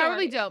 read the You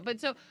probably don't, but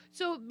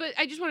but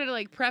I just wanted to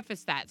like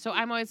preface that. So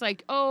I'm always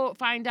like, oh,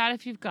 find out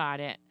if you've got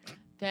it,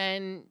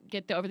 then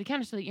get the over the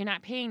counter so that you're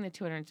not paying the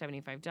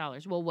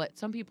 $275. Well, what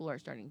some people are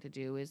starting to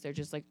do is they're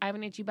just like, I have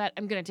an itchy butt,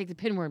 I'm gonna take the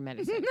pinworm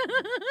medicine.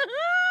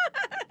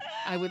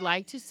 I would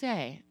like to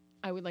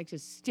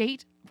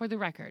state for the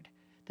record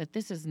that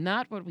this is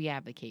not what we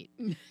advocate.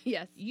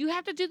 Yes, you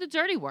have to do the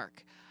dirty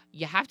work.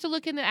 You have to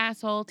look in the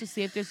asshole to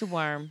see if there's a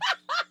worm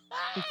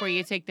before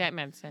you take that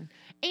medicine,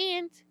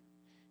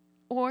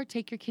 or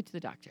take your kid to the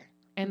doctor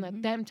and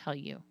let them tell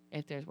you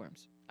if there's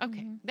worms.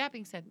 Okay, that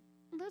being said,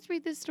 let's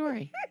read this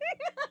story.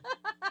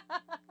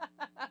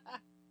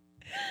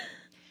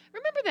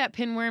 Remember that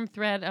pinworm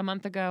thread a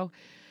month ago?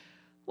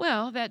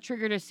 Well, that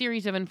triggered a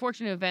series of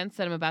unfortunate events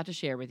that I'm about to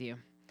share with you.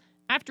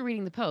 After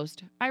reading the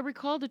post, I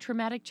recalled a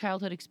traumatic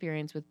childhood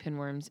experience with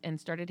pinworms and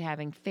started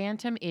having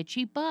phantom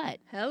itchy butt.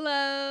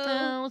 Hello.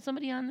 Oh,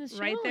 somebody on this show.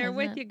 Right there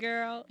with you,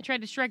 girl. I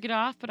tried to shrug it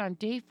off, but on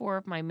day 4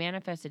 of my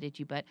manifested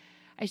itchy butt,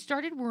 I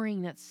started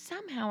worrying that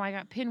somehow I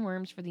got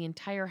pinworms for the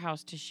entire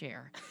house to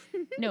share.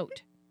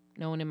 Note,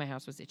 no one in my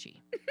house was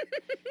itchy.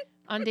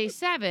 On day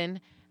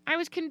 7, I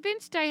was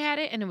convinced I had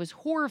it, and I was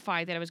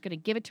horrified that I was going to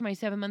give it to my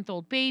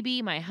 7-month-old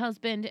baby, my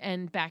husband,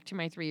 and back to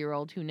my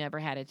 3-year-old who never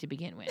had it to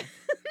begin with.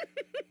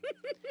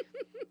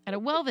 At a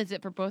well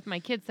visit for both my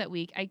kids that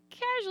week, I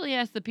casually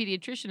asked the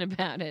pediatrician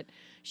about it.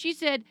 She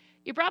said,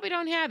 you probably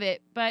don't have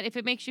it, but if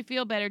it makes you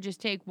feel better, just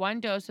take 1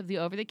 dose of the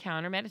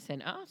over-the-counter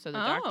medicine. Oh, so the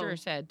doctor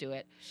said do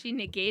it. She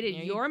negated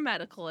your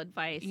medical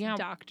advice,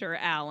 Dr.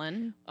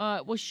 Allen.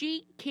 Well,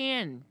 she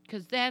can,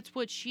 because that's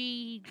what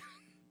she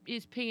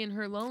is paying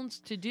her loans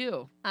to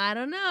do. I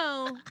don't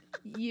know.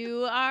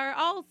 You are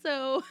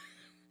also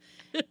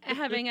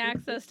having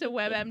access to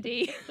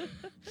WebMD.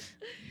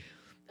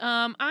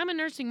 I'm a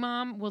nursing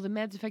mom. Will the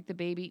meds affect the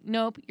baby?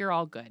 Nope, you're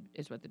all good,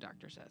 is what the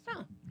doctor says.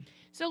 Oh.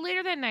 So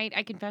later that night,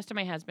 I confessed to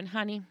my husband,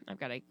 honey, I've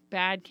got a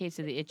bad case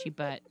of the itchy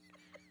butt.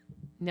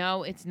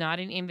 No, it's not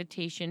an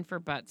invitation for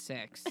butt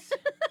sex.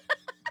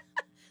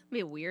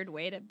 Be a weird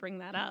way to bring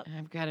that up.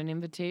 I've got an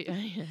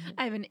invitation.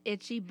 I have an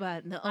itchy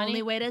butt, and the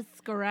only way to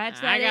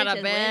scratch that I got itch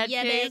a bad is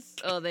with case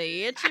of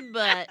the itchy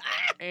butt,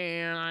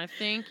 and I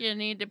think you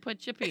need to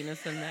put your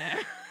penis in there.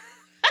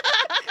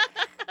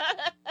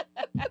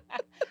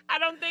 I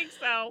don't think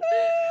so.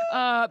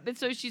 But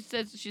so she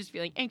says she's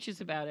feeling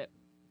anxious about it.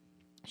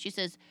 She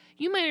says,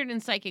 you minored in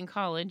psych in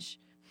college.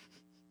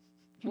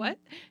 What?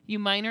 You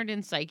minored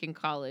in psych in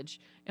college.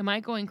 Am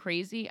I going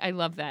crazy? I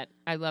love that.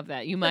 You That's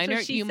what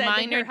minored. she You said to her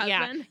minored.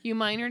 Yeah. husband? You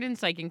minored in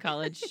psych in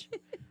college.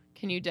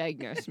 Can you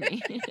diagnose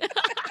me?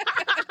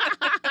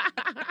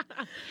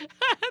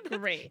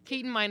 Great.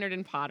 Keaton minored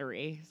in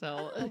pottery.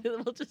 So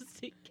we'll just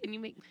see. Can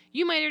you make.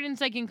 You minored in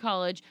psych in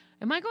college.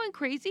 Am I going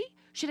crazy?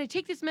 Should I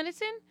take this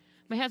medicine?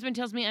 My husband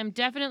tells me I'm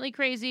definitely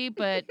crazy,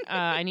 but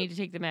I need to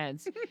take the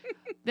meds.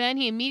 Then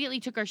he immediately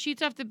took our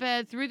sheets off the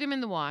bed, threw them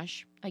in the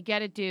wash. I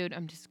get it, dude.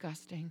 I'm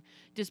disgusting.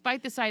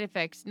 Despite the side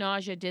effects,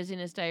 nausea,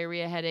 dizziness,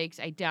 diarrhea, headaches,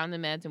 I downed the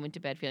meds and went to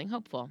bed feeling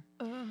hopeful.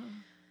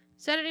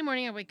 Saturday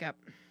morning, I wake up.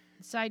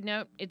 Side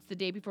note, it's the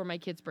day before my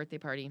kid's birthday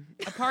party.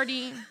 A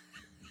party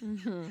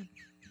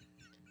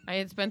I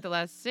had spent the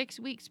last 6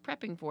 weeks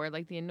prepping for,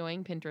 like the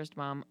annoying Pinterest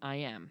mom I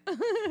am.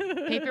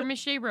 Paper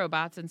mache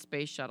robots and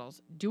space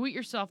shuttles,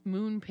 do-it-yourself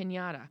moon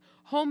piñata,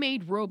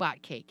 homemade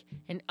robot cake,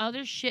 and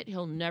other shit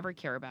he'll never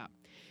care about.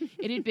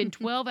 It had been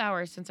 12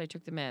 hours since I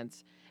took the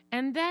meds,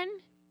 And then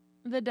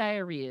the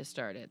diarrhea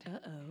started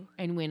Uh-oh.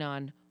 and went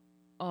on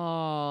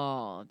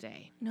all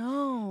day.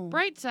 No.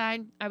 Bright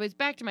side, I was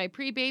back to my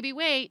pre-baby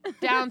weight.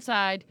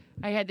 Downside,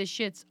 I had the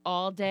shits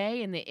all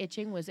day and the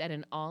itching was at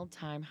an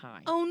all-time high.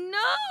 Oh,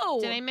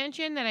 no. Did I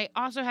mention that I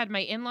also had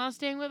my in-laws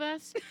staying with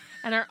us?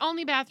 And our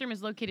only bathroom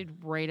is located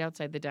right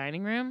outside the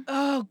dining room.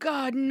 Oh,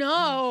 God,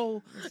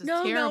 no. This is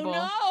No, terrible.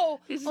 no.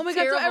 This is Oh, my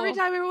God. So every terrible.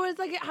 time everyone's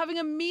like having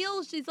a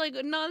meal, she's like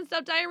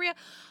nonstop diarrhea.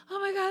 Oh,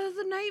 my God, that's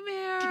a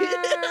nightmare.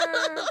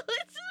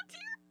 It's so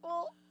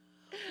terrible.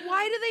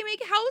 Why do they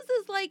make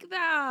houses like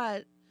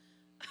that?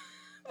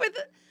 With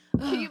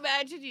Can you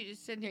imagine you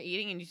just sitting there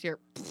eating and you hear...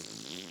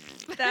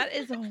 that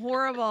is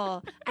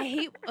horrible. I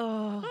hate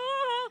I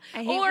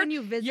hate Or when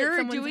you visit you're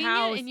someone's doing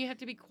house. it and you have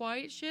to be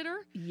quiet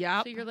shitter.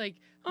 Yep. So you're like,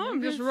 I'm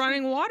just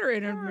running water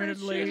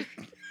intermittently.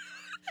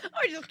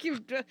 I just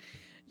keep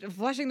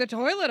flushing the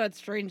toilet at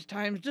strange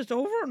times, just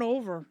over and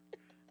over.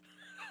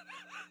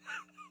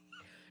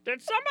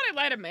 Did somebody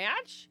light a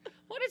match?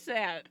 What is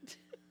that?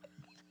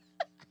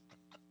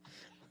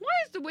 Why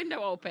is the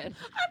window open?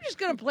 I'm just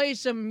gonna play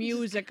some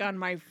music on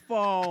my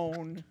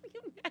phone. Can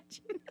you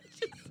imagine?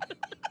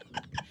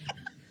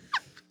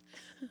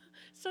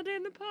 Sunday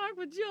in the park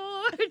with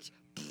George.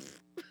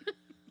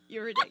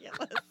 You're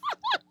ridiculous.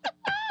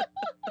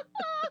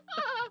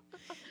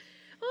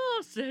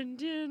 Oh,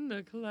 send in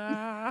the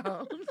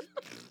clouds.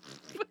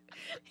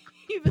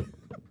 Even I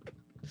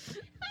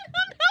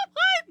don't know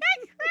why that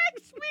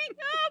cracks me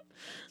up.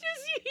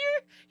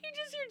 You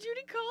just hear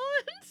Judy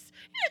Collins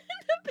in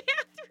the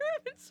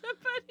bathroom and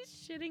somebody's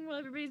shitting while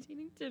everybody's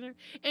eating dinner.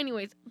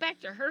 Anyways, back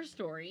to her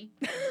story.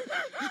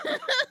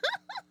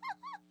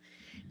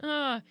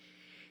 There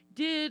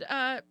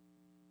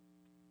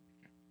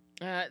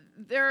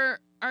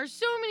are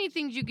so many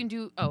things you can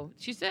do. Oh,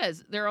 she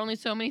says there are only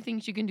so many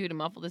things you can do to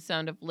muffle the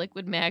sound of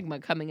liquid magma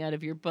coming out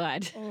of your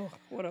butt. oh,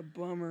 what a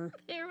bummer.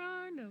 There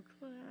are no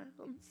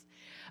clowns.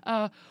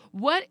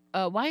 Why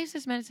is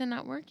this medicine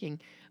not working?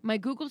 My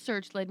Google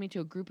search led me to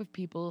a group of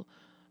people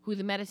who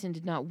the medicine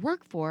did not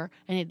work for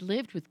and had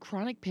lived with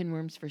chronic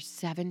pinworms for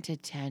 7 to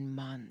 10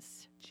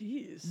 months.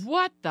 Jeez.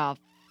 What the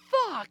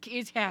fuck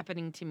is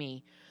happening to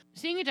me?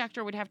 Seeing a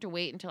doctor would have to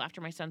wait until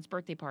after my son's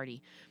birthday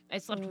party. I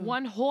slept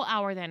 1 whole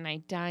hour that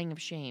night, dying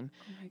of shame.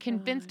 Oh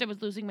Convinced I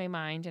was losing my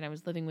mind and I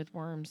was living with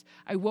worms.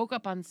 I woke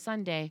up on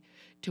Sunday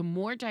to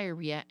more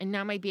diarrhea, and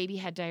now my baby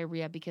had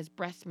diarrhea because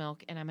breast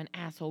milk, and I'm an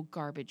asshole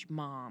garbage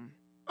mom.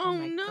 Oh,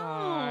 my no.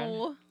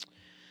 God.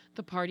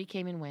 The party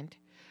came and went.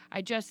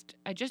 I just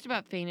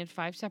about fainted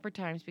 5 separate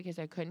times because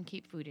I couldn't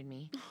keep food in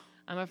me.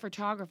 I'm a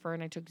photographer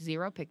and I took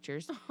 0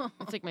 pictures.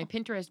 It's like my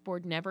Pinterest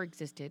board never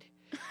existed.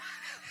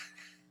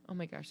 Oh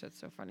my gosh, that's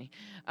so funny.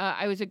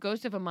 I was a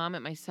ghost of a mom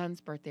at my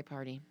son's birthday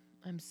party.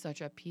 I'm such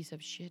a piece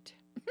of shit.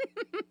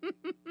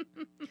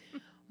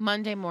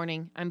 Monday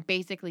morning, I'm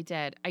basically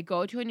dead. I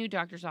go to a new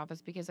doctor's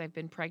office because I've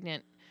been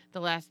pregnant the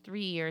last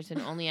 3 years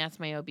and only ask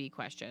my OB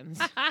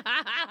questions.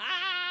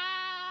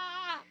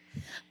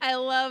 I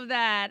love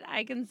that.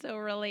 I can so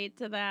relate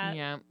to that.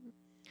 Yeah.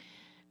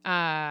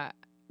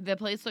 The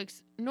place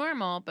looks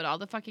normal, but all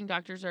the fucking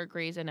doctors are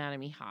Grey's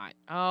Anatomy hot.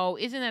 Oh,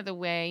 isn't that the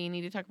way? You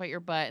need to talk about your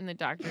butt, and the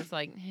doctor's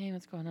like, hey,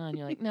 what's going on?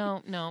 You're like,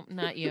 no,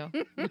 not you.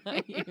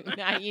 Not you,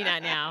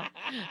 not now.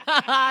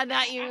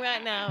 Not you,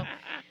 not now.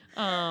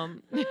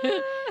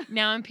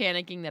 Now I'm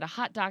panicking that a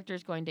hot doctor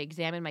is going to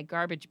examine my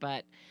garbage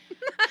butt.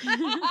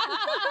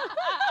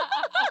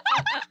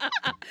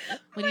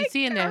 What do you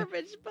see in there?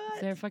 Garbage butt.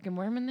 Is there a fucking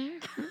worm in there?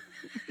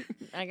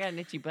 I got an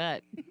itchy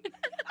butt.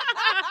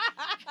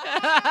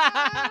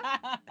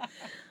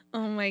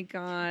 Oh my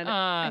God.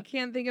 I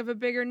can't think of a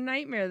bigger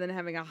nightmare than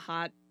having a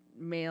hot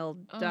male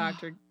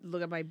doctor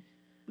look at my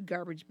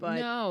garbage butt.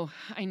 No,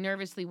 I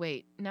nervously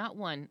wait. Not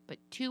 1, but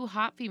 2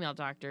 hot female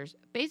doctors,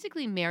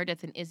 basically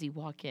Meredith and Izzy,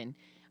 walk in.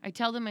 I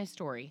tell them my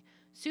story.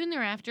 Soon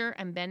thereafter,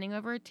 I'm bending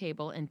over a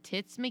table and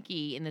Tits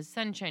McGee and the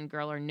Sunshine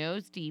Girl are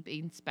nose deep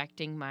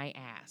inspecting my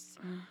ass.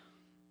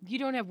 You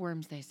don't have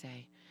worms, they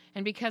say.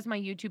 And because my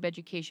YouTube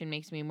education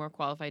makes me a more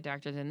qualified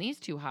doctor than these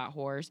 2 hot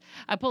whores,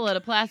 I pull out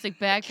a plastic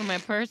bag from my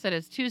purse that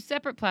has 2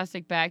 separate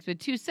plastic bags with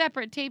 2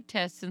 separate tape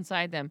tests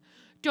inside them.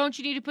 Don't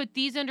you need to put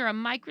these under a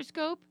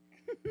microscope?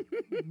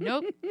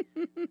 Nope.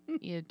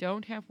 You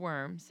don't have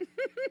worms.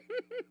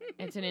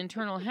 It's an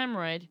internal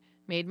hemorrhoid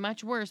made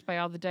much worse by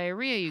all the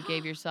diarrhea you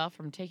gave yourself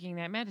from taking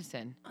that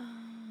medicine.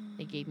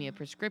 They gave me a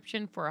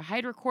prescription for a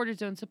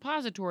hydrocortisone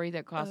suppository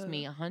that cost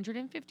me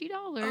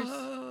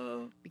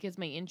 $150 because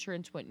my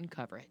insurance wouldn't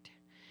cover it.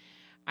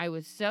 I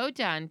was so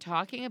done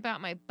talking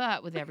about my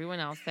butt with everyone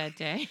else that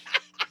day.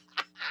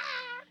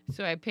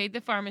 So I paid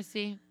the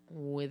pharmacy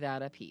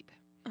without a peep.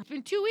 It's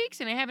been 2 weeks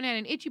and I haven't had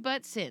an itchy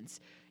butt since.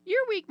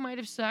 Your week might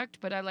have sucked,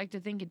 but I like to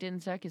think it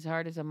didn't suck as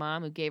hard as a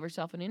mom who gave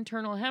herself an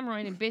internal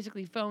hemorrhoid and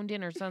basically phoned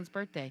in her son's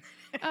birthday.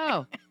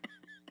 Oh.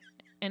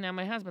 And now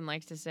my husband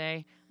likes to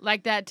say,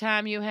 like that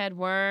time you had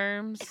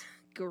worms.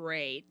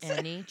 Great.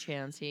 Any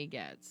chance he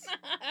gets.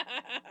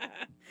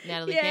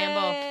 Natalie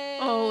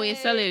Campbell. Oh, we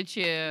salute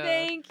you.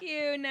 Thank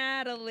you,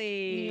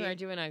 Natalie. You are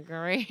doing a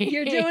great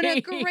You're doing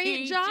a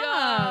great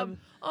job.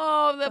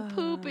 Oh, the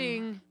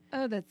pooping.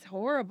 Oh, that's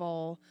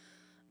horrible.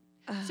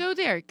 So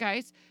there,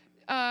 guys.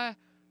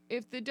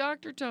 If the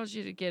doctor tells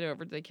you to get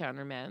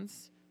over-the-counter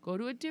meds, go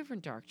to a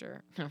different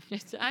doctor.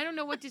 I don't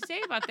know what to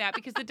say about that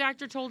because the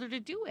doctor told her to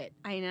do it.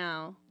 I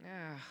know.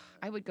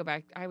 I would go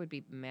back. I would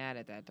be mad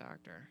at that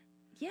doctor.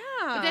 Yeah.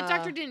 But that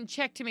doctor didn't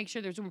check to make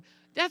sure there's a...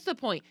 That's the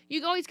point.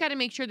 You always got to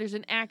make sure there's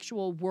an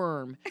actual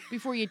worm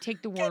before you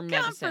take the worm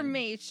medicine.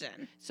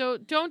 Confirmation. So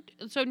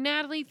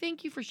Natalie,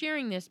 thank you for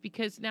sharing this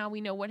because now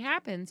we know what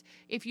happens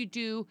if you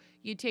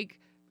take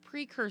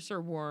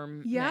precursor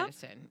worm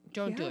medicine.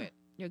 Don't do it.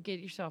 You'll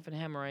get yourself a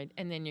hemorrhoid,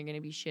 and then you're going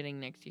to be shitting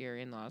next to your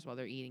in-laws while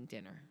they're eating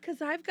dinner.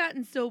 Because I've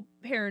gotten so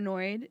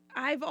paranoid.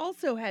 I've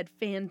also had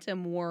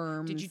phantom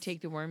worms. Did you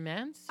take the worm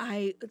meds?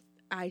 I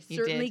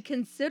certainly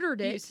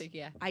considered it.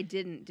 Yeah. I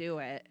didn't do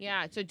it.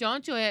 Yeah, so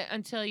don't do it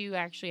until you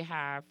actually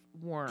have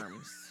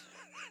worms.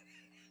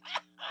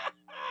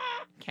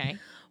 Okay.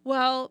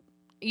 Well,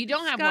 you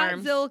don't have Scott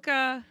worms.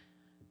 Zilka,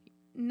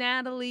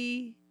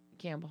 Natalie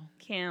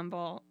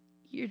Campbell.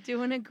 You're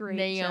doing a great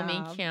Naomi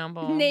job.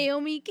 Campbell.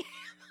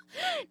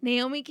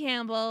 Naomi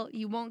Campbell,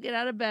 you won't get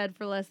out of bed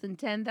for less than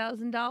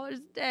 $10,000 a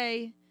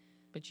day.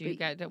 But you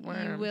got the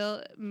worms. You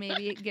will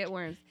maybe get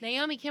worms.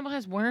 Naomi Campbell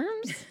has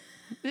worms?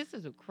 This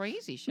is a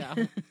crazy show.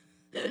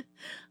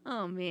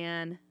 Oh,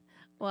 man.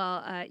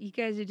 Well, you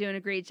guys are doing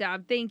a great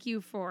job. Thank you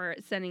for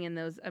sending in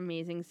those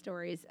amazing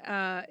stories.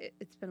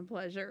 It's been a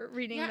pleasure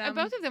reading them. Yeah,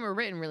 both of them are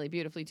written really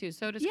beautifully, too.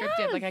 So descriptive.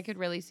 Yes. Like, I could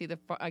really see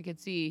I could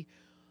see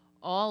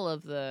all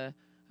of the...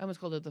 I almost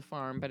called it the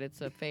farm, but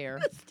it's a fair.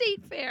 The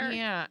state fair.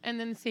 Yeah, and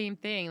then the same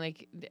thing.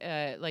 Like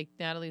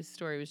Natalie's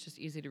story was just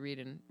easy to read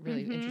and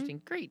really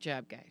interesting. Great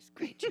job, guys.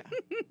 Great job.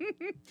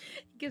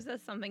 Gives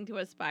us something to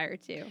aspire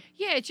to.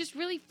 Yeah, it's just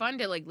really fun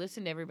to like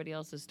listen to everybody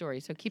else's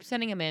story. So keep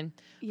sending them in.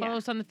 Yeah. Follow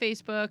us on the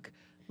Facebook.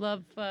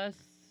 Love us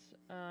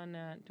on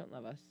don't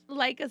love us.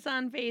 Like us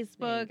on There you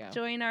Facebook. go.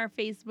 Join our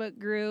Facebook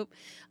group.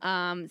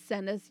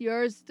 Send us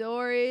your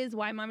stories.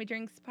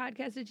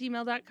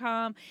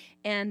 whymommydrinkspodcast@gmail.com.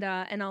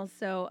 And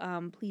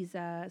also please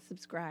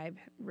subscribe,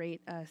 rate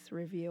us,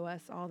 review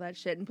us, all that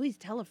shit. And please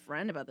tell a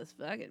friend about this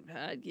fucking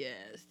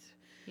podcast.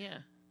 Yeah.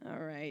 All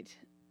right.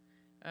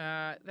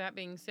 That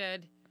being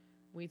said,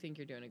 we think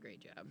you're doing a great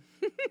job.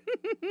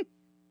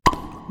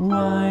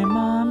 Why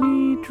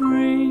Mommy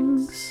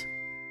Drinks.